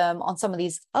work with them on some of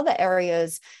these other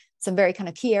areas, some very kind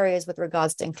of key areas with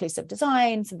regards to inclusive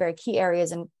design, some very key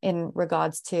areas in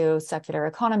regards to circular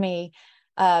economy,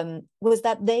 was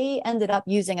that they ended up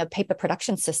using a paper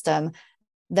production system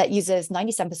that uses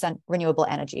 97% renewable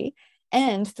energy.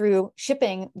 And through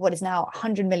shipping what is now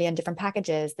 100 million different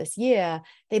packages this year,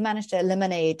 they managed to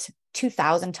eliminate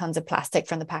 2,000 tons of plastic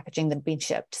from the packaging that had been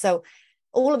shipped. So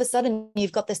all of a sudden,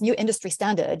 you've got this new industry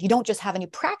standard. You don't just have a new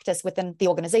practice within the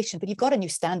organization, but you've got a new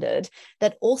standard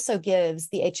that also gives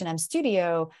the H&M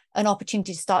studio an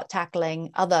opportunity to start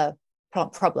tackling other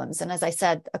problems. And as I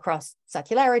said, across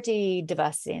circularity,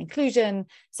 diversity and inclusion,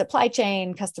 supply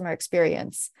chain, customer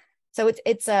experience. So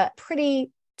it's a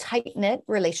pretty tight-knit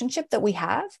relationship that we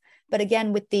have. But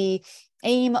again, with the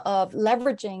aim of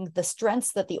leveraging the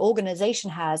strengths that the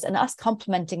organization has and us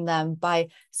complementing them by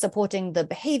supporting the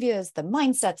behaviors, the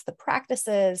mindsets, the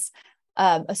practices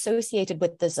associated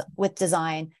with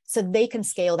design, so they can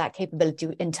scale that capability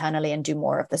internally and do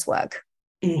more of this work.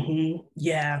 Mm-hmm.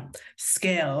 Yeah,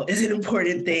 scale is an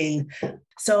important thing.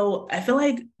 So I feel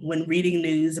like when reading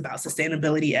news about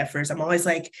sustainability efforts, I'm always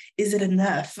like, is it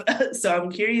enough? So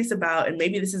I'm curious about, and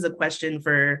maybe this is a question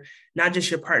for not just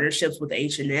your partnerships with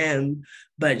H&M,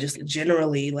 but just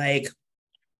generally, like,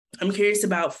 I'm curious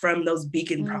about from those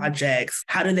beacon projects,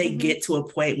 how do they get to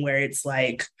a point where it's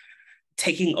like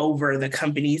taking over the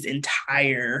company's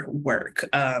entire work?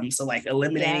 So like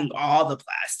eliminating all the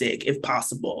plastic if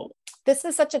possible. This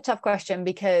is such a tough question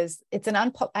because it's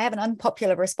I have an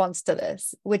unpopular response to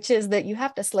this, which is that you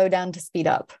have to slow down to speed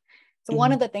up. So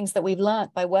one of the things that we've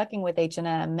learned by working with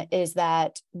H&M is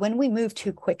that when we move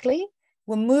too quickly,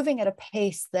 we're moving at a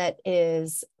pace that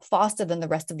is faster than the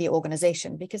rest of the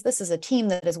organization, because this is a team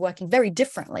that is working very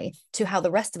differently to how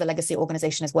the rest of the legacy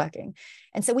organization is working.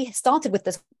 And so we started with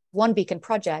this one beacon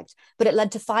project, but it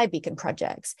led to 5 beacon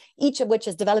projects, each of which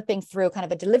is developing through kind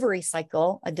of a delivery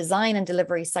cycle, a design and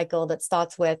delivery cycle that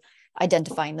starts with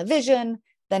identifying the vision,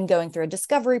 then going through a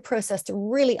discovery process to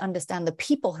really understand the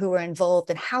people who are involved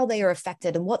and how they are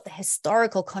affected and what the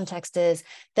historical context is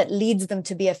that leads them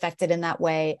to be affected in that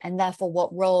way, and therefore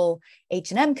what role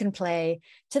H&M can play,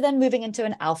 to then moving into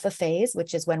an alpha phase,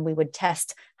 which is when we would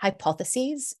test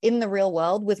hypotheses in the real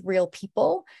world with real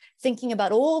people, thinking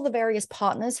about all the various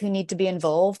partners who need to be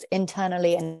involved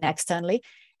internally and externally.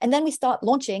 And then we start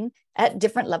launching at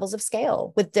different levels of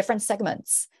scale with different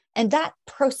segments. And that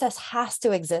process has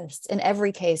to exist in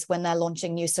every case when they're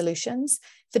launching new solutions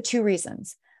for 2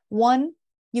 reasons. One,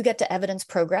 you get to evidence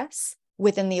progress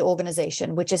within the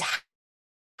organization, which is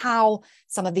how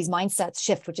some of these mindsets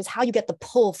shift, which is how you get the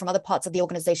pull from other parts of the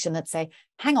organization that say,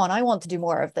 hang on, I want to do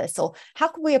more of this. Or how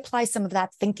can we apply some of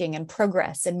that thinking and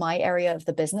progress in my area of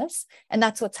the business? And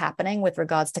that's what's happening with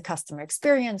regards to customer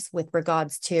experience, with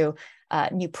regards to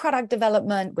new product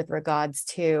development, with regards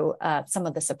to some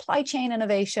of the supply chain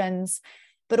innovations,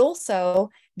 but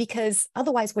also because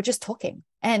otherwise we're just talking.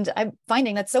 And I'm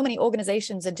finding that so many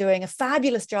organizations are doing a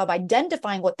fabulous job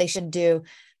identifying what they should do.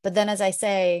 But then, as I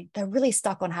say, they're really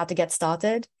stuck on how to get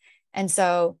started. And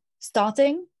so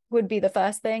starting would be the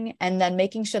first thing, and then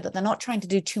making sure that they're not trying to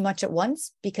do too much at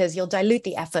once, because you'll dilute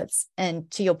the efforts.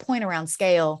 And to your point around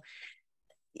scale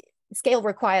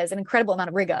requires an incredible amount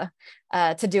of rigor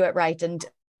to do it right.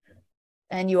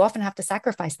 And you often have to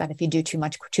sacrifice that if you do too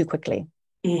much too quickly.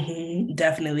 Mm-hmm,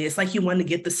 definitely. It's like you want to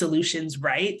get the solutions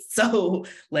right. So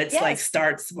let's like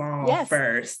start small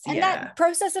first. And that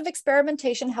process of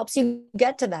experimentation helps you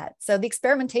get to that. So the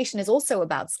experimentation is also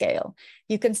about scale.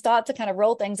 You can start to kind of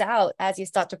roll things out as you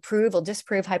start to prove or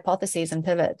disprove hypotheses and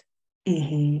pivot.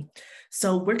 Mm-hmm.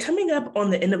 So we're coming up on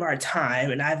the end of our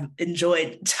time, and I've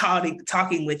enjoyed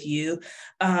talking with you.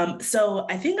 So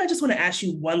I think I just want to ask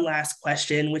you one last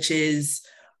question, which is,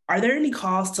 are there any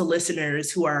calls to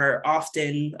listeners who are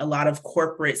often a lot of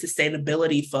corporate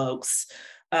sustainability folks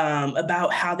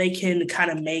about how they can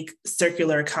kind of make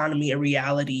circular economy a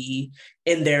reality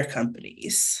in their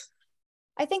companies?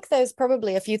 I think there's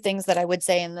probably a few things that I would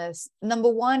say in this. Number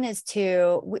one is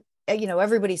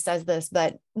everybody says this,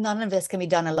 but none of this can be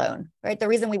done alone, right? The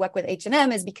reason we work with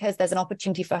H&M is because there's an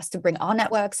opportunity for us to bring our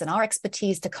networks and our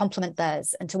expertise to complement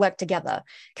theirs and to work together,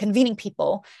 convening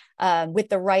people with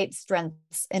the right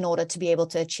strengths in order to be able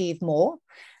to achieve more.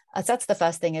 So that's the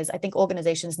first thing. Is I think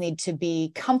organizations need to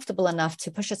be comfortable enough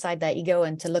to push aside their ego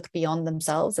and to look beyond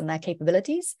themselves and their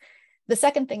capabilities. The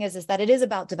second thing is that it is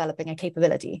about developing a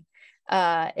capability.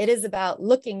 It is about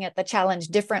looking at the challenge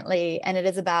differently, and it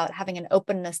is about having an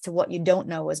openness to what you don't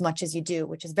know as much as you do,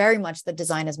 which is very much the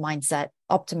designer's mindset,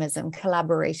 optimism,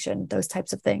 collaboration, those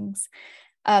types of things.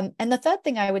 And the third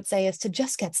thing I would say is to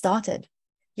just get started.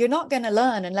 You're not going to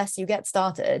learn unless you get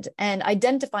started, and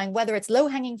identifying whether it's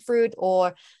low-hanging fruit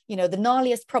or, the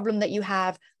gnarliest problem that you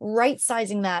have,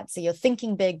 right-sizing that. So you're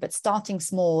thinking big, but starting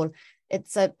small.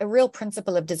 It's a real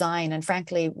principle of design. And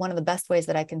frankly, one of the best ways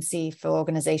that I can see for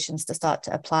organizations to start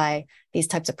to apply these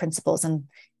types of principles in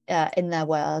their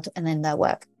world and in their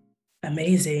work.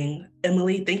 Amazing.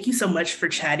 Emily, thank you so much for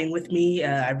chatting with me.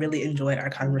 I really enjoyed our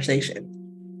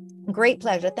conversation. Great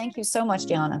pleasure. Thank you so much,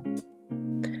 Diana.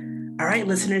 All right,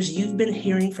 listeners, you've been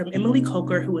hearing from Emily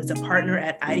Coker, who is a partner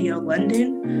at IDEO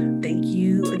London. Thank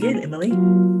you again, Emily.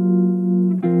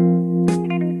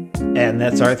 And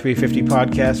that's our 350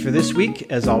 podcast for this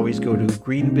week. As always, go to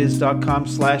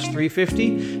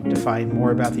greenbiz.com/350 to find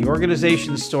more about the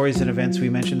organizations, stories, and events we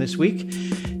mentioned this week.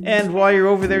 And while you're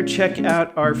over there, check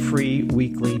out our free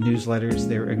weekly newsletters.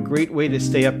 They're a great way to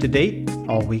stay up to date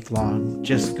all week long.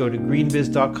 Just go to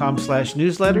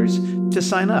greenbiz.com/newsletters to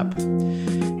sign up.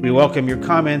 We welcome your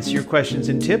comments, your questions,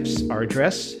 and tips. Our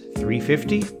address,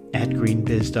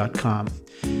 350@greenbiz.com.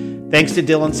 Thanks to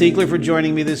Dylan Siegler for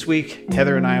joining me this week.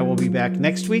 Heather and I will be back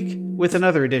next week with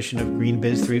another edition of Green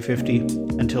Biz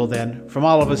 350. Until then, from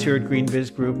all of us here at Green Biz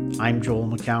Group, I'm Joel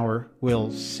McCower.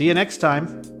 We'll see you next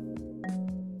time.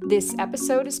 This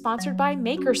episode is sponsored by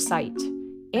MakerSite.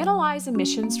 Analyze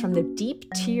emissions from the deep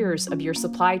tiers of your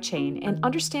supply chain and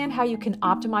understand how you can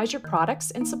optimize your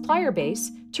products and supplier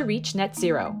base to reach net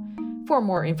zero. For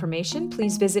more information,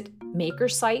 please visit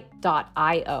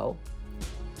makersite.io.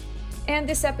 And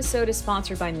this episode is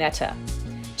sponsored by Meta.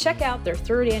 Check out their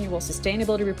third annual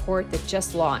sustainability report that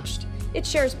just launched. It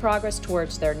shares progress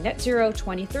towards their net zero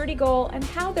 2030 goal and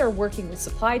how they're working with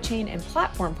supply chain and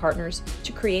platform partners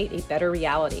to create a better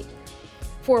reality.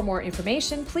 For more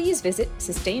information, please visit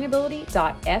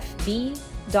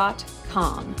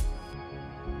sustainability.fb.com.